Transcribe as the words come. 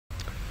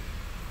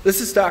This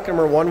is stock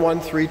number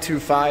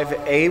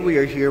 11325A. We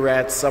are here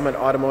at Summit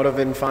Automotive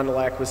in Fond du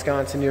Lac,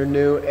 Wisconsin, your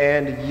new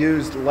and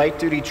used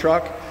light-duty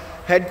truck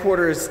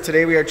headquarters.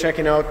 Today we are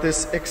checking out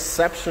this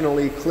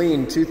exceptionally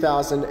clean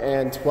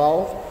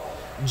 2012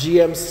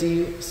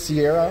 GMC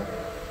SIERRA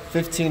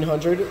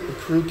 1500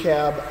 Crew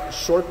Cab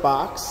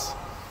Shortbox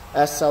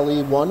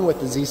Sle1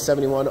 with the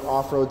Z71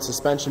 off-road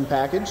suspension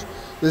package.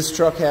 This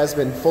truck has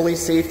been fully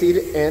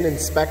safetied and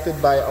inspected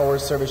by our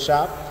service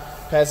shop.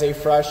 Has a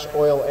fresh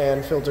oil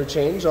and filter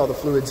change. All the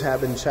fluids have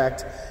been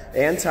checked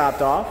and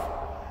topped off.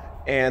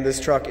 And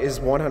this truck is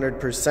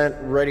 100%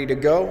 ready to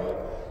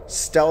go.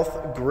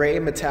 Stealth gray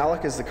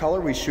metallic is the color.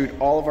 We shoot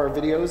all of our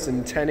videos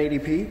in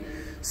 1080p,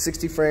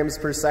 60 frames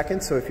per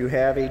second. So if you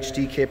have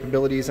HD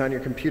capabilities on your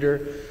computer,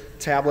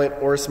 tablet,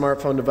 or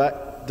smartphone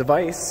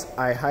device,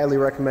 I highly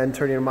recommend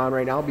turning them on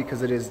right now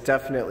because it is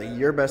definitely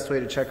your best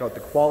way to check out the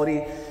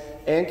quality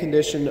and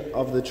condition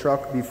of the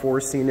truck before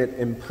seeing it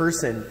in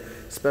person.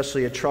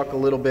 Especially a truck a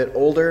little bit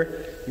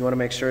older, you want to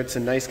make sure it's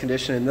in nice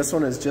condition, and this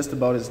one is just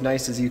about as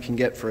nice as you can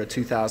get for a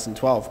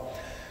 2012.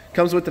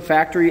 Comes with the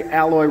factory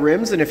alloy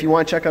rims, and if you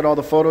want to check out all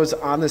the photos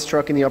on this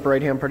truck, in the upper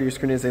right hand part of your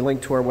screen is a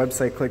link to our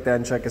website. Click that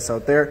and check us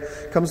out there.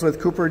 Comes with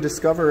Cooper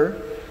Discoverer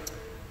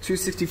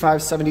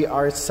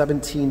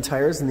 265/70R17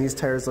 tires, and these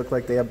tires look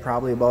like they have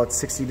probably about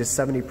 60 to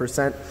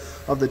 70%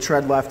 of the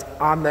tread left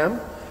on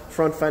them.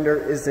 Front fender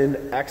is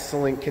in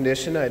excellent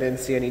condition. I didn't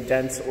see any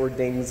dents or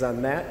dings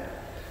on that.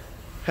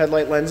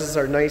 Headlight lenses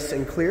are nice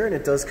and clear, and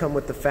it does come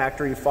with the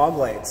factory fog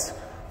lights.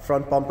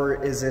 Front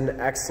bumper is in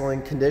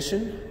excellent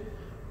condition.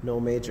 No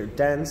major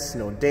dents,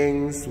 no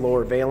dings.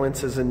 Lower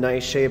valence is in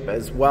nice shape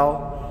as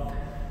well.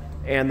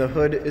 And the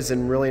hood is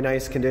in really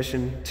nice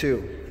condition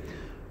too.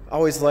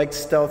 Always liked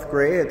stealth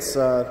gray. It's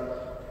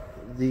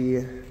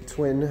the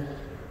twin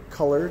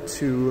color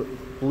to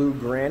blue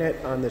granite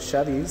on the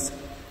Chevys,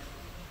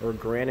 or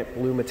granite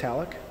blue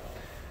metallic.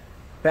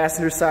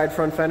 Passenger side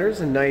front fenders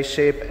in nice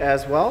shape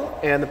as well,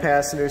 and the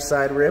passenger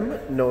side rim,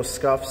 no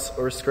scuffs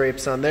or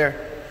scrapes on there.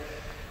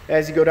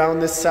 As you go down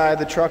this side of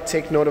the truck,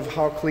 take note of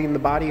how clean the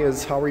body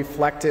is, how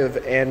reflective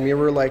and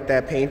mirror-like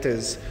that paint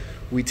is.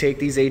 We take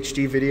these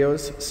HD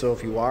videos, so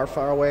if you are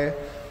far away,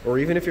 or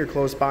even if you're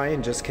close by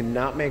and just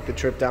cannot make the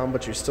trip down,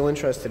 but you're still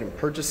interested in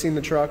purchasing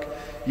the truck,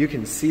 you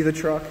can see the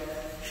truck,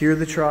 hear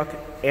the truck,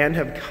 and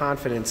have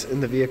confidence in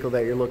the vehicle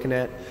that you're looking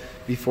at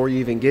before you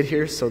even get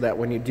here, so that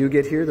when you do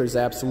get here, there's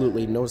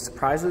absolutely no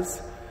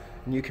surprises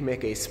and you can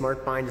make a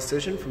smart buying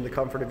decision from the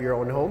comfort of your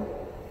own home.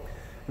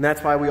 And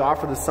that's why we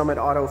offer the Summit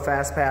Auto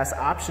Fast Pass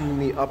option in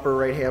the upper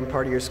right hand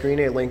part of your screen,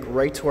 a link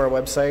right to our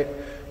website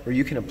where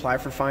you can apply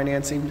for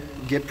financing,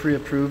 get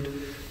pre-approved,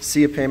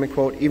 see a payment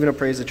quote, even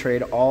appraise a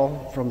trade,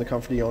 all from the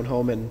comfort of your own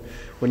home. And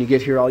when you get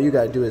here, all you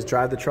got to do is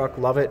drive the truck,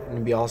 love it,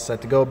 and be all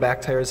set to go.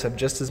 Back tires have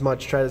just as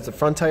much tread as the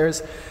front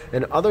tires,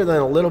 and other than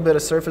a little bit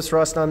of surface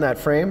rust on that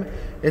frame,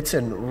 it's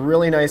in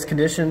really nice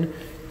condition.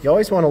 You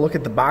always want to look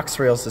at the box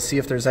rails to see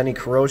if there's any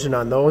corrosion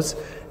on those,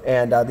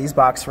 and these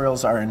box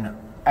rails are in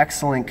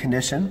excellent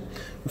condition.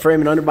 The frame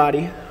and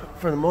underbody,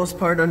 for the most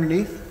part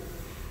underneath,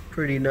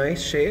 pretty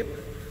nice shape.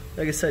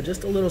 Like I said,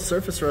 just a little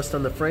surface rust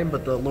on the frame,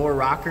 but the lower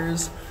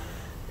rockers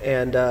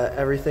and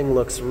everything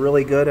looks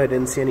really good. I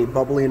didn't see any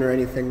bubbling or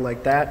anything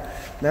like that.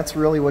 And that's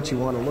really what you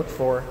want to look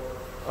for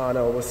on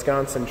a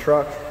Wisconsin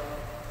truck.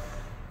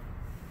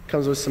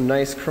 Comes with some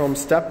nice chrome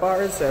step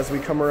bars. As we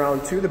come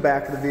around to the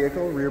back of the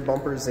vehicle, rear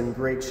bumper's in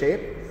great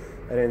shape.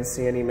 I didn't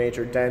see any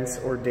major dents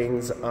or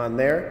dings on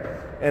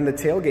there. And the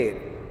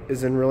tailgate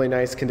is in really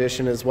nice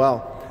condition as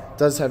well. It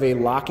does have a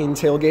locking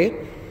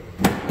tailgate.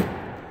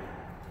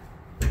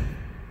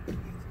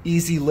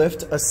 Easy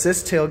lift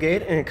assist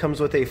tailgate, and it comes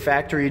with a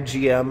factory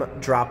GM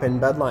drop-in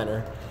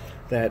bedliner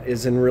that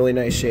is in really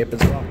nice shape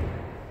as well.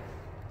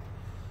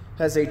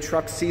 Has a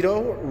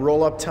Truxedo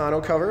roll-up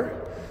tonneau cover,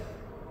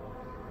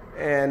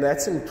 and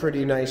that's in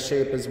pretty nice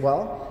shape as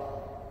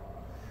well.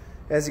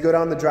 As you go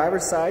down the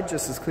driver's side,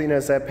 just as clean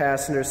as that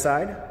passenger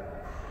side.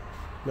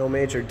 No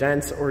major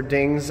dents or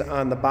dings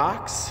on the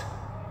box.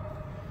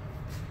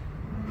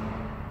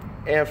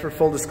 And for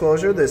full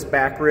disclosure, this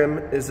back rim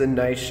is in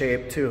nice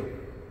shape too.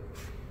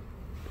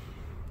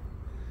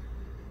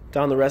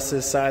 Down the rest of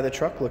the side of the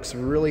truck looks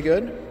really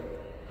good.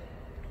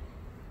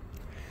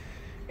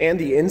 And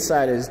the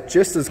inside is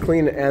just as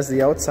clean as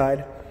the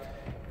outside.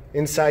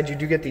 Inside you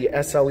do get the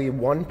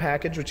SLE1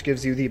 package, which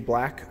gives you the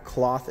black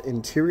cloth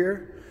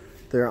interior.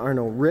 There are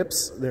no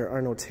rips, there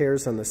are no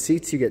tears on the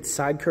seats. You get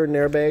side curtain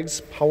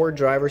airbags, power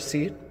driver's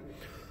seat,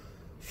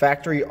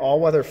 factory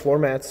all-weather floor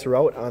mats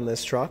throughout on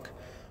this truck,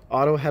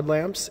 auto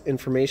headlamps,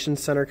 information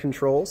center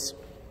controls,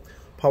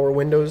 power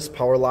windows,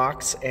 power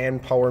locks,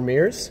 and power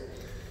mirrors.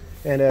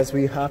 And as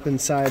we hop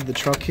inside the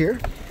truck here,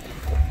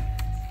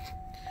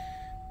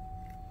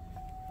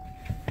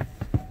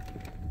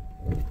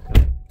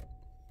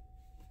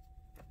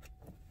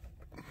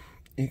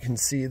 you can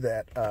see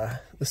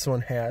that this one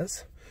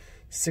has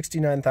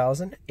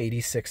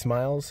 69,086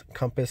 miles,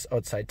 compass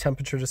outside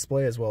temperature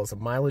display, as well as a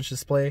mileage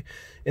display.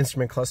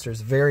 Instrument cluster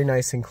is very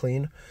nice and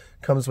clean.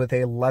 Comes with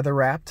a leather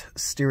wrapped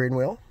steering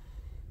wheel.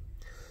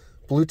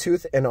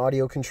 Bluetooth and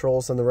audio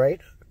controls on the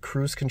right,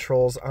 cruise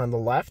controls on the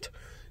left.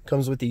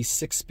 Comes with the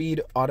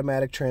 6-speed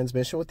automatic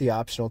transmission with the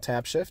optional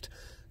tap shift,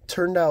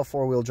 turn dial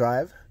 4-wheel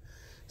drive,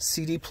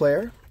 CD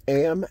player,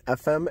 AM,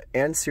 FM,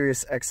 and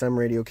Sirius XM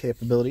radio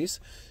capabilities.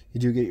 You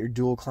do get your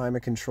dual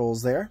climate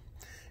controls there,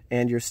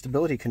 and your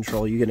stability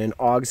control. You get an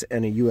AUX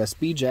and a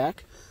USB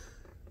jack.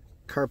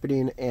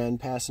 Carpeting and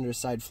passenger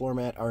side floor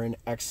mat are in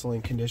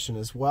excellent condition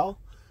as well.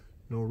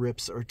 No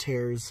rips or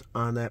tears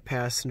on that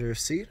passenger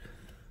seat.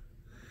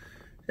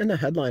 And the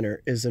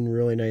headliner is in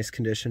really nice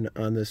condition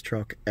on this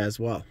truck as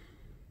well.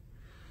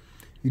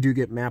 You do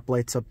get map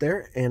lights up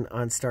there and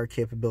OnStar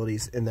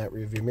capabilities in that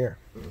rearview mirror.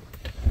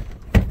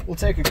 We'll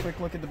take a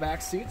quick look at the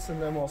back seats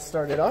and then we'll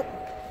start it up.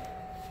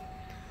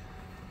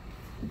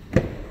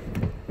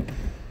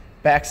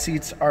 Back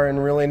seats are in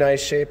really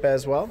nice shape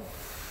as well.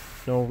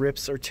 No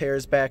rips or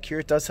tears back here.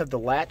 It does have the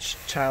Latch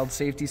child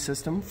safety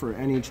system for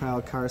any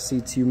child car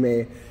seats you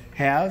may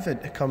have.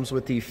 It comes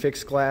with the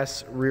fixed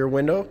glass rear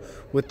window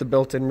with the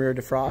built-in rear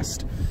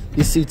defrost.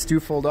 These seats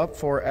do fold up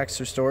for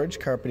extra storage.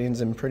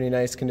 Carpeting's in pretty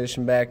nice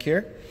condition back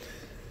here.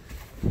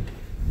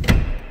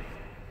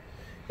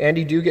 And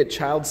you do get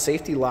child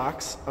safety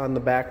locks on the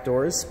back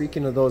doors.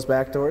 Speaking of those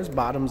back doors,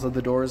 bottoms of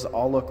the doors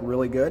all look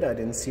really good. I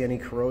didn't see any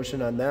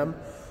corrosion on them.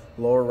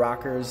 Lower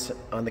rockers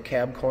on the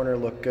cab corner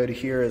look good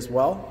here as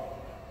well.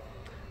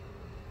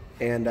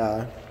 And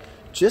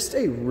just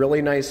a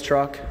really nice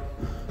truck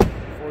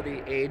for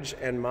the age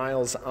and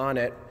miles on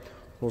it.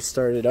 We'll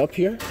start it up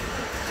here.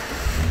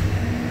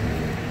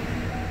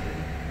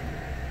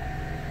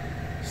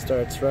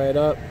 Starts right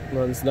up,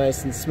 runs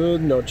nice and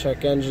smooth, no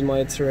check engine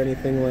lights or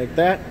anything like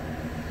that.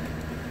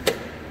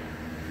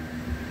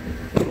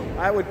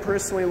 I would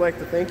personally like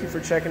to thank you for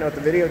checking out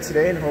the video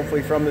today, and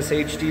hopefully from this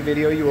HD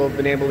video you will have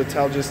been able to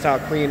tell just how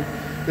clean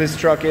this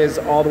truck is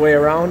all the way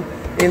around,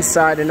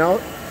 inside and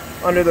out.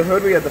 Under the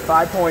hood we have the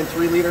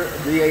 5.3 liter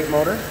V8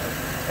 motor.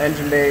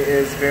 Engine bay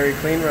is very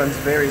clean, runs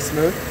very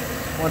smooth.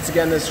 Once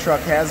again, this truck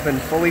has been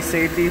fully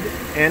safetied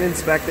and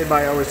inspected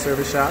by our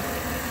service shop.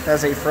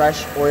 Has a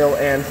fresh oil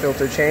and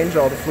filter change.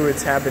 All the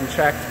fluids have been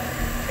checked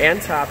and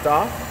topped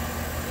off.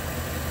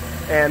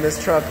 And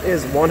this truck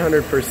is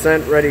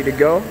 100% ready to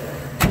go.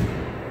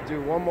 We'll do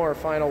one more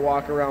final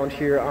walk around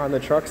here on the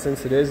truck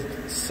since it is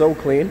so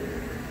clean.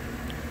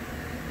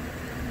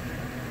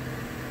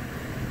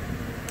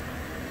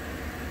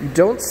 You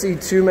don't see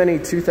too many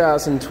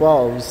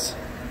 2012s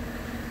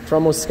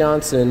from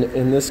Wisconsin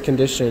in this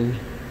condition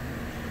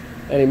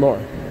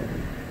anymore.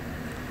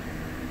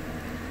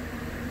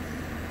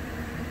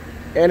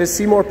 And to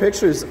see more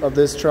pictures of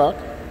this truck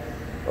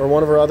or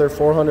one of our other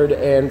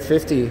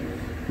 450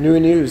 new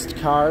and used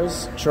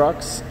cars,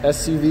 trucks,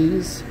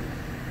 SUVs,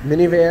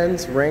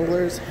 minivans,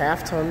 Wranglers,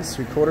 half tons,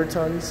 3/4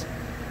 tons,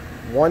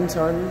 1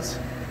 tons,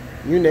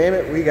 you name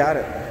it, we got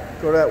it.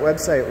 Go to that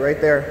website right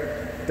there,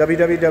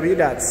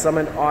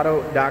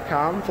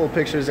 www.summitauto.com. Full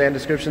pictures and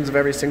descriptions of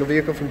every single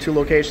vehicle from 2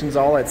 locations,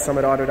 all at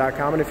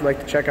summitauto.com. And if you'd like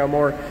to check out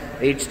more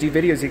HD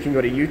videos, you can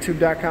go to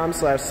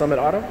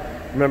youtube.com/summitauto.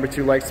 Remember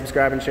to like,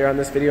 subscribe, and share on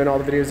this video and all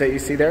the videos that you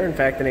see there. In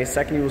fact, in a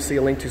second you will see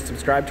a link to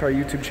subscribe to our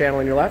YouTube channel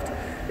on your left,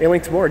 a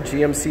link to more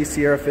GMC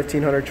Sierra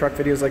 1500 truck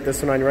videos like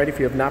this one on your right. If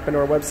you have not been to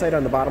our website,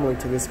 on the bottom link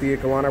to this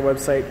vehicle on our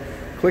website,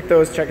 click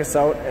those, check us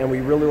out, and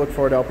we really look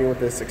forward to helping you with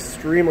this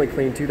extremely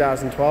clean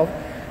 2012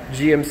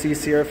 GMC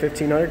Sierra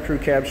 1500 Crew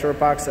Cab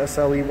Shortbox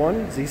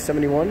Sle1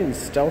 Z71 in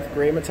stealth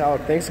gray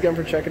metallic. Thanks again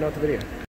for checking out the video.